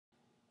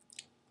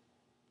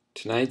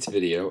Tonight's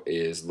video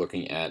is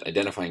looking at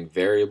identifying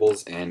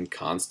variables and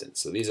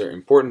constants. So these are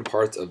important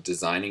parts of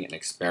designing an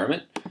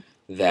experiment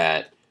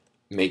that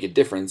make a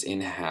difference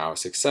in how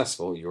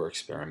successful your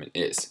experiment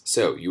is.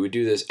 So you would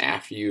do this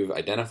after you've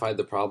identified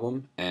the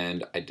problem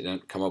and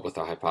come up with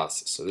a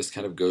hypothesis. So this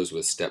kind of goes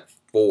with step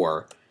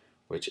 4,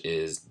 which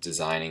is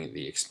designing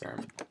the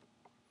experiment.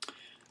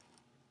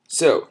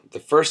 So the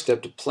first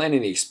step to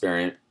planning the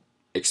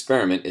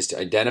experiment is to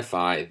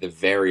identify the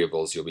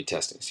variables you'll be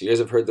testing. So you guys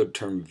have heard the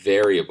term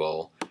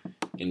variable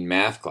in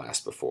math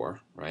class before,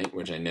 right?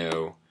 Which I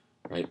know,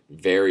 right?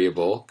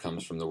 Variable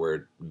comes from the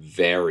word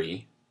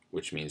vary,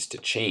 which means to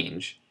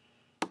change,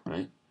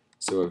 right?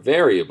 So a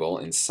variable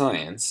in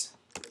science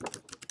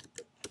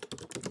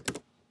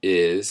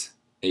is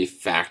a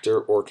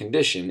factor or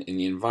condition in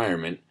the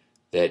environment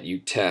that you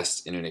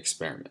test in an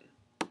experiment.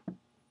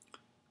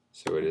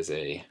 So it is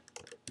a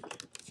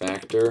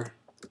factor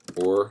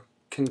or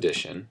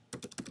condition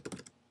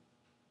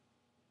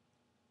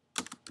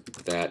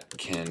that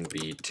can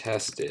be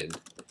tested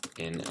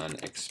in an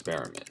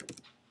experiment.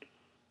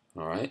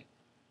 All right?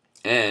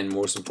 And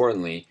most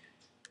importantly,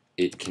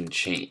 it can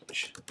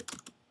change.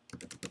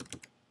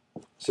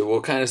 So we'll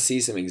kind of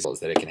see some examples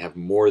that it can have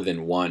more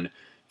than one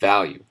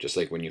value, just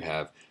like when you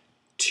have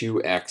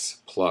 2x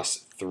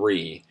plus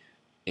 3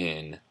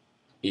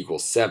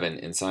 equals 7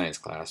 in science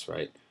class,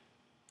 right?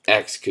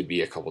 X could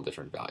be a couple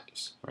different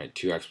values, right?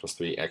 2x plus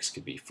 3, x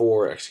could be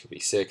 4, x could be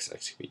 6,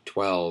 x could be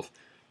 12,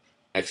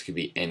 x could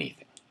be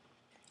anything.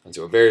 And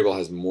so a variable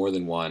has more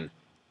than one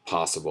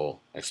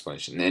possible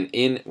explanation.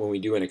 And when we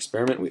do an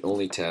experiment, we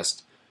only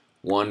test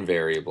one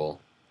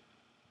variable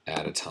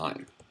at a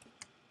time.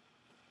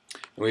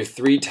 And we have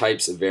 3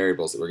 types of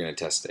variables that we're going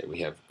to test today. We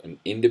have an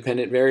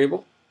independent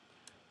variable,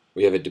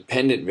 we have a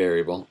dependent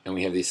variable, and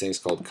we have these things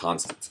called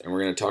constants. And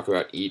we're going to talk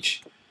about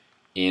each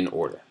in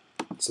order.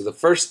 So the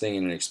first thing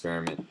in an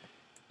experiment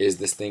is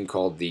this thing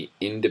called the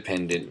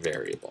independent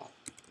variable.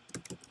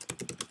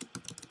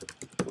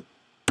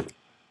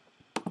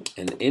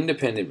 An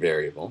independent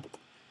variable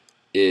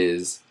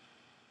is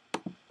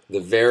the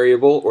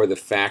variable or the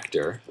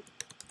factor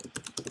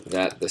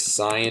that the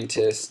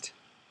scientist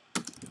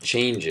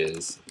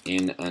changes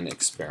in an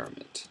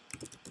experiment.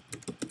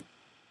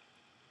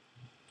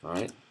 All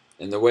right?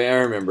 And the way I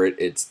remember it,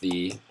 it's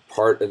the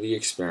part of the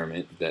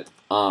experiment that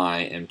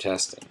I am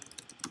testing.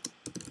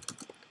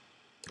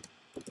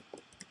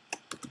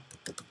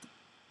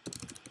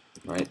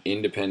 Right?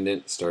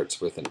 Independent starts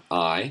with an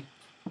I,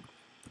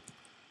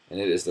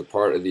 and it is the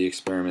part of the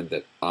experiment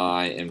that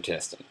I am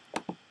testing.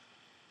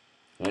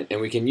 Right?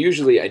 And we can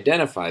usually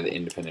identify the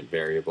independent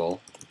variable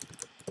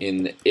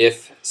in the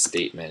if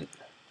statement,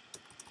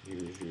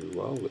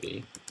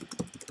 usually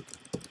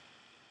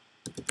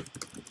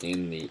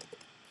in the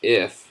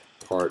if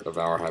part of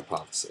our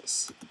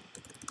hypothesis.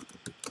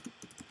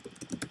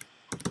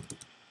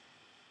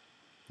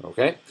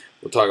 Okay?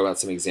 We'll talk about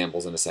some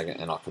examples in a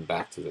second, and I'll come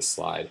back to this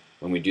slide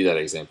when we do that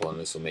example, and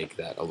this will make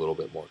that a little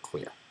bit more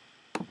clear.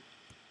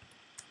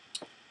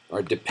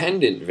 Our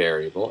dependent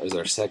variable is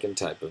our second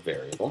type of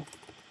variable.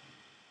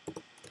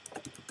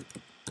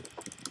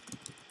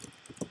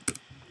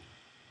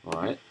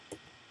 All right?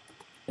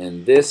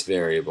 And this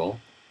variable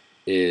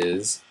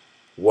is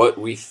what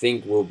we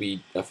think will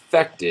be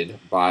affected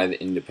by the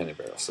independent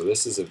variable. So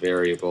this is a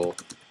variable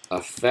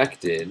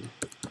affected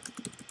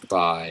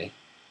by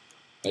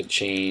a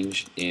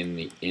change in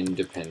the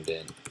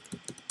independent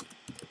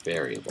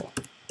variable.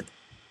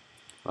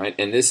 Right?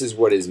 And this is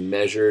what is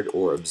measured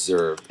or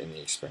observed in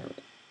the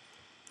experiment.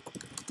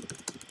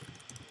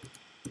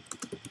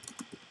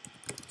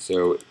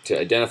 So to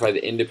identify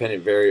the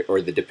independent variable,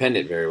 or the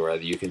dependent variable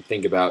rather, you can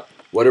think about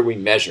what are we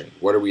measuring?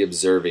 What are we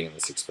observing in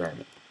this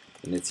experiment?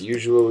 And it's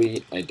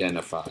usually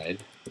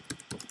identified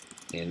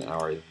in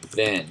our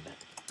then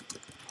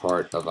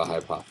part of a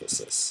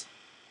hypothesis.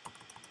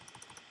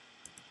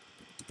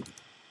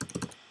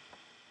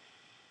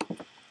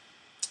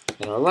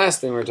 And our last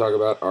thing we're going to talk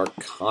about are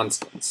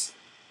constants.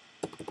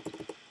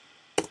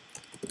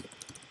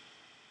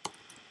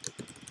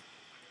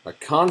 A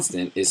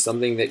constant is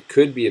something that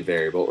could be a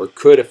variable or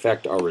could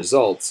affect our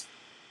results,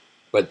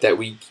 but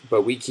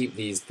we keep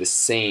these the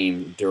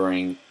same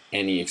during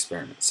any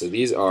experiment. So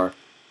these are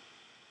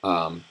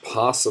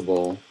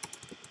possible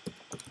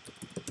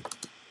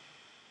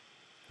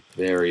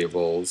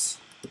variables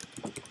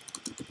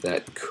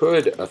that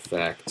could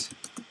affect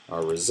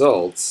our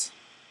results,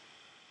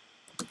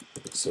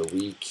 so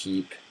we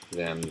keep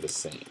them the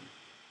same.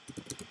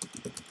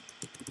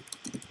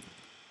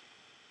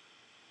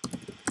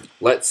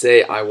 Let's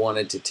say I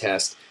wanted to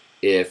test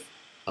if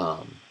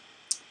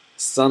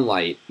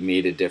sunlight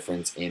made a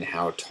difference in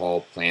how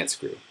tall plants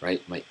grew,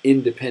 right? My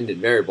independent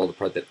variable, the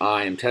part that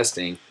I am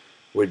testing,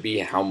 would be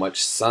how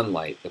much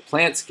sunlight the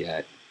plants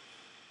get.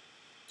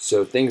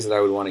 So things that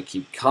I would want to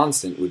keep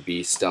constant would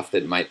be stuff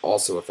that might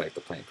also affect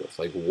the plant growth,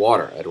 like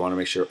water. I'd want to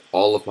make sure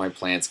all of my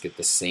plants get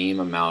the same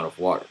amount of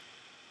water,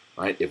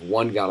 right? If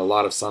one got a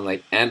lot of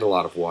sunlight and a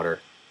lot of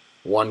water,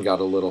 one got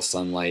a little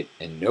sunlight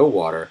and no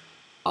water,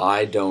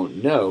 I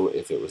don't know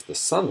if it was the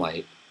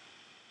sunlight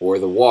or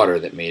the water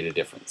that made a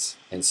difference.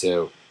 And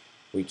so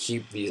we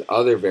keep these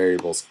other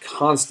variables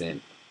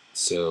constant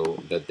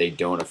so that they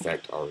don't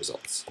affect our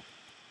results.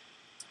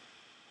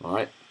 All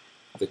right,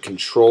 the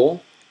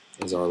control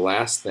is our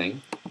last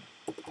thing.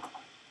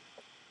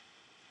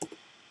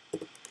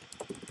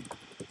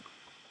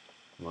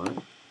 All right.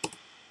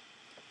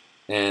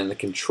 And the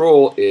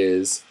control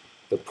is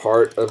the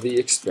part of the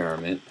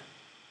experiment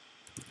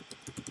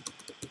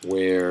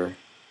where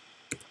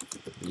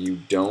you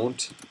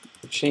don't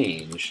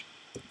change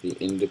the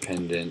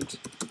independent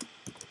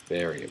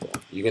variable.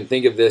 You can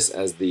think of this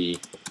as the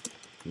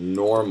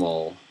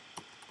normal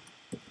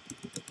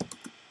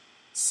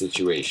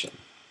situation.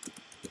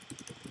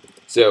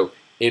 So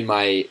in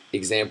my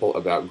example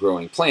about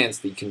growing plants,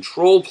 the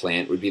control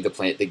plant would be the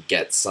plant that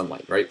gets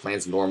sunlight, right?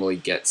 Plants normally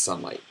get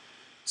sunlight.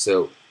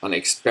 So an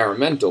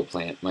experimental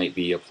plant might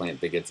be a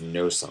plant that gets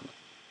no sunlight.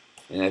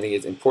 And I think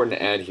it's important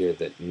to add here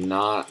that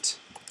not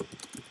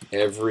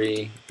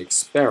every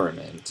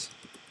experiment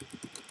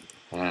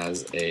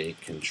has a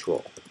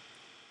control.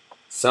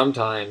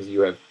 Sometimes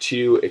you have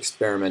two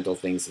experimental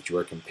things that you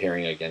are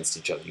comparing against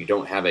each other. You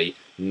don't have a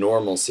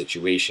normal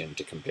situation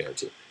to compare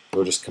to.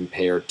 You'll just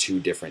compare two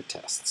different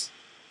tests.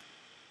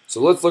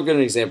 So let's look at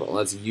an example.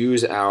 Let's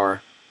use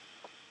our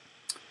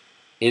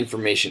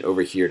information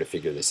over here to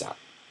figure this out.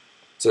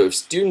 So if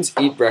students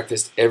eat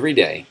breakfast every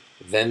day,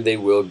 then they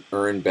will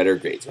earn better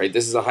grades, right?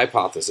 This is a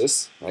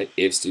hypothesis, right?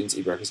 If students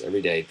eat breakfast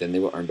every day, then they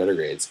will earn better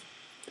grades.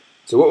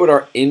 So what would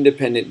our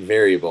independent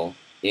variable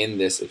in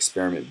this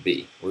experiment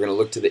be? We're going to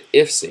look to the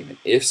if statement,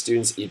 if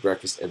students eat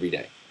breakfast every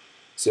day.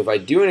 So if I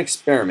do an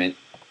experiment,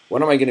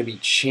 what am I going to be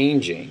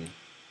changing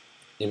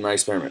in my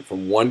experiment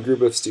from one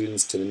group of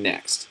students to the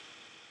next,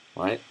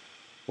 right?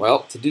 Well,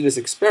 to do this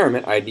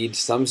experiment, I need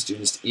some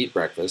students to eat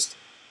breakfast,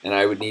 and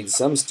I would need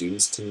some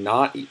students to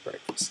not eat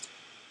breakfast.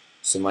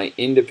 So my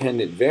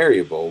independent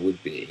variable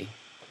would be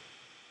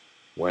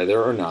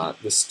whether or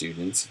not the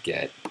students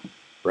get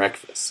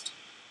breakfast,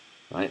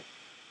 right?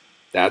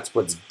 That's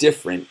what's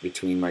different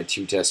between my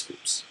two test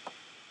groups.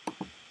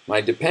 My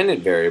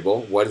dependent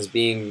variable, what is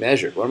being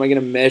measured? What am I going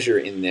to measure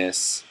in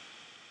this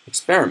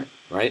experiment,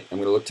 right? I'm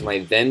going to look to my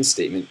then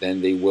statement,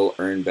 then they will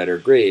earn better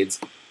grades,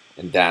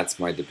 and that's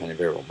my dependent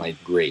variable, my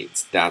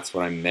grades. That's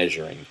what I'm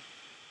measuring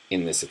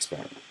in this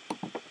experiment.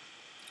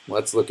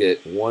 Let's look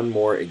at one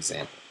more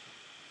example.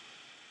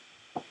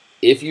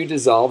 If you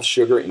dissolve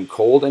sugar in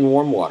cold and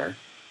warm water,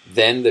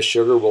 then the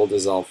sugar will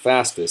dissolve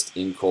fastest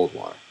in cold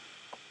water.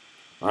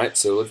 All right,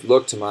 so let's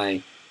look to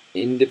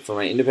for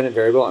my independent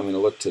variable, I'm going to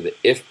look to the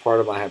if part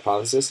of my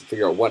hypothesis and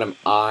figure out what am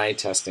I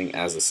testing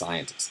as a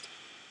scientist.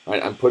 All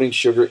right, I'm putting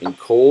sugar in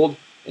cold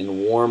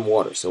and warm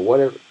water. So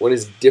what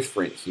is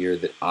different here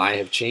that I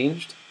have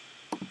changed?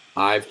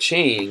 I've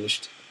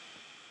changed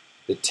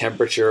the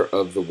temperature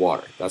of the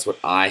water. That's what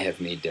I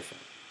have made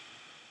different.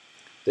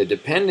 The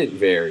dependent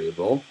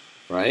variable,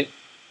 right?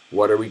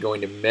 What are we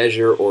going to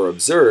measure or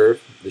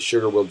observe? The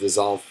sugar will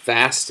dissolve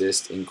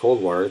fastest in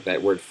cold water.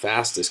 That word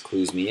fastest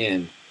clues me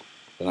in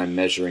that I'm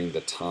measuring the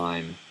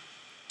time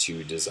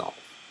to dissolve.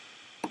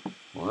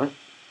 All right.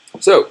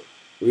 So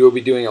we will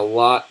be doing a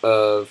lot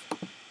of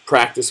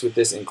practice with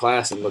this in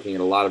class and looking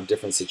at a lot of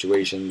different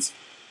situations.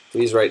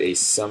 Please write a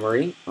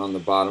summary on the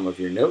bottom of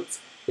your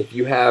notes. If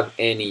you have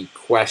any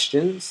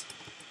questions,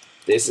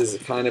 this is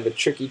kind of a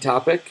tricky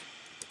topic,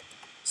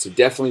 so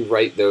definitely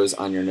write those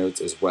on your notes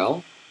as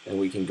well, and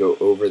we can go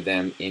over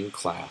them in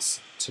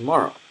class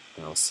tomorrow.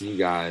 And I'll see you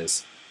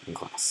guys in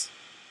class.